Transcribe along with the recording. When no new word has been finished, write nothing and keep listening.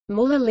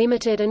Müller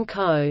Limited &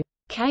 Co.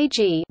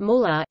 KG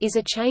Müller is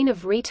a chain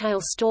of retail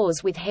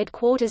stores with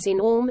headquarters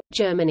in Ulm,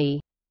 Germany.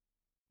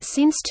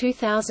 Since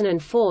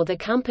 2004 the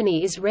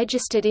company is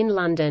registered in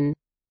London.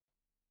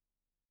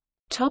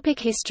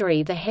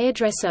 History. The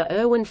hairdresser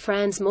Erwin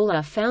Franz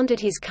Müller founded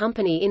his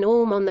company in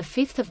Ulm on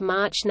 5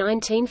 March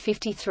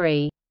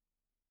 1953.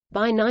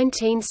 By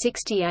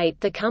 1968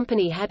 the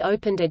company had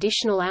opened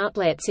additional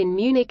outlets in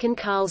Munich and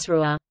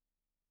Karlsruhe.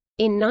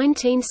 In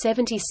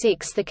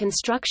 1976 the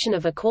construction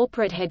of a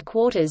corporate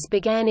headquarters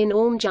began in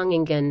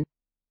Ulm-Jungingen.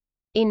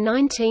 In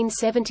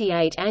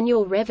 1978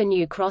 annual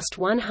revenue crossed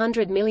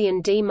 100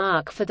 million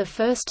D-Mark for the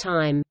first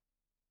time.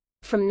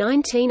 From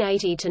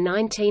 1980 to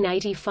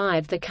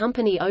 1985 the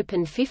company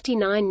opened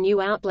 59 new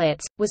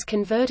outlets, was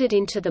converted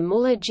into the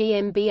Müller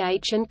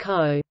GmbH &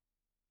 Co.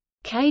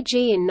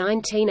 KG in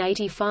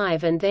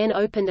 1985 and then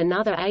opened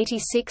another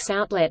 86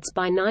 outlets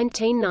by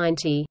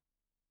 1990.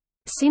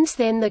 Since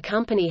then the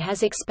company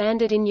has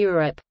expanded in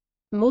Europe.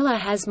 Müller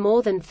has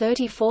more than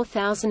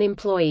 34,000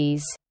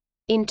 employees.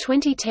 In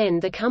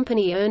 2010 the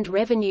company earned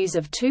revenues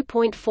of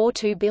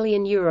 €2.42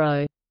 billion.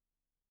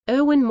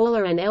 Erwin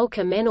Müller and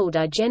Elke Menold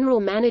are general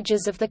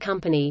managers of the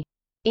company.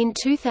 In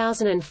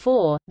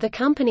 2004, the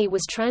company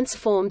was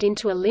transformed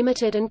into a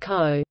Limited &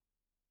 Co.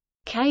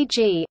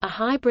 KG, a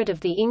hybrid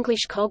of the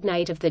English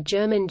cognate of the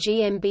German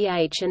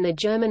GmbH and the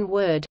German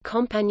word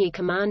Kompanie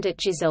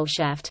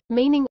Gemeinschaftsgesellschaft,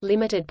 meaning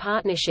limited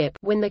partnership,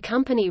 when the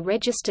company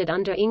registered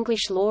under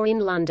English law in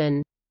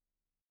London.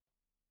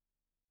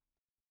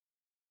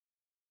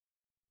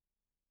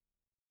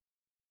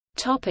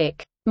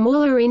 Topic: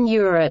 Müller in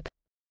Europe.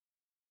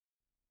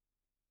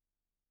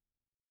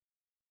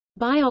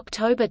 By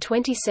October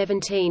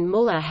 2017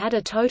 Müller had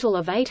a total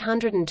of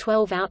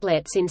 812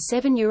 outlets in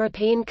 7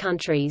 European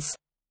countries.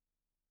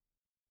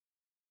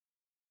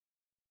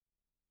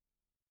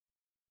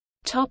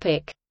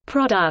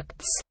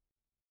 Products.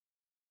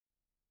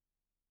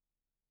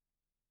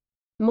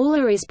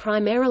 Müller is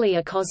primarily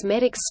a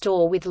cosmetics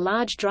store with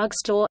large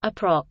drugstore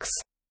approx.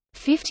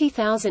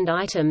 50,000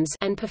 items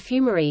and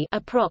perfumery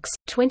approx.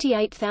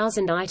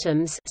 28,000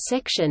 items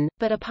section,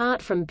 but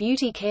apart from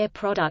beauty care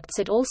products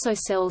it also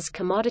sells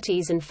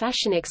commodities and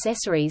fashion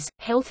accessories,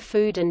 health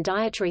food and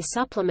dietary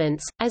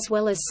supplements, as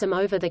well as some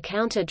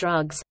over-the-counter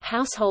drugs,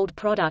 household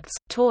products,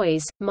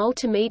 toys,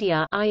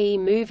 multimedia i.e.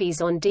 movies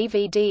on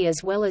DVD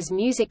as well as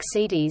music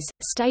CDs,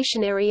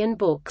 stationery and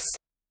books.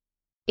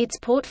 Its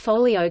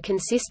portfolio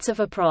consists of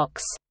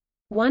approx.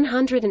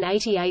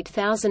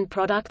 188,000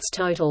 products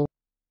total.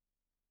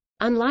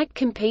 Unlike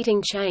competing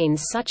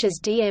chains such as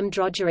DM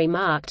Drogerie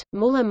Markt,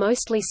 Müller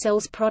mostly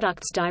sells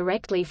products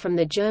directly from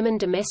the German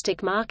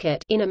domestic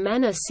market in a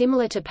manner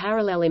similar to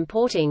parallel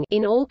importing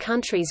in all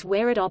countries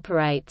where it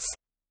operates.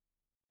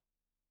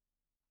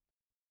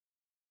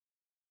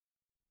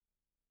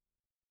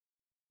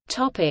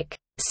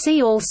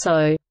 See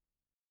also: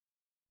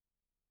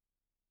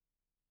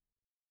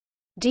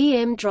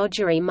 DM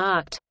Drogerie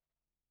Markt,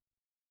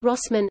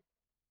 Rossmann,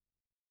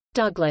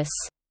 Douglas.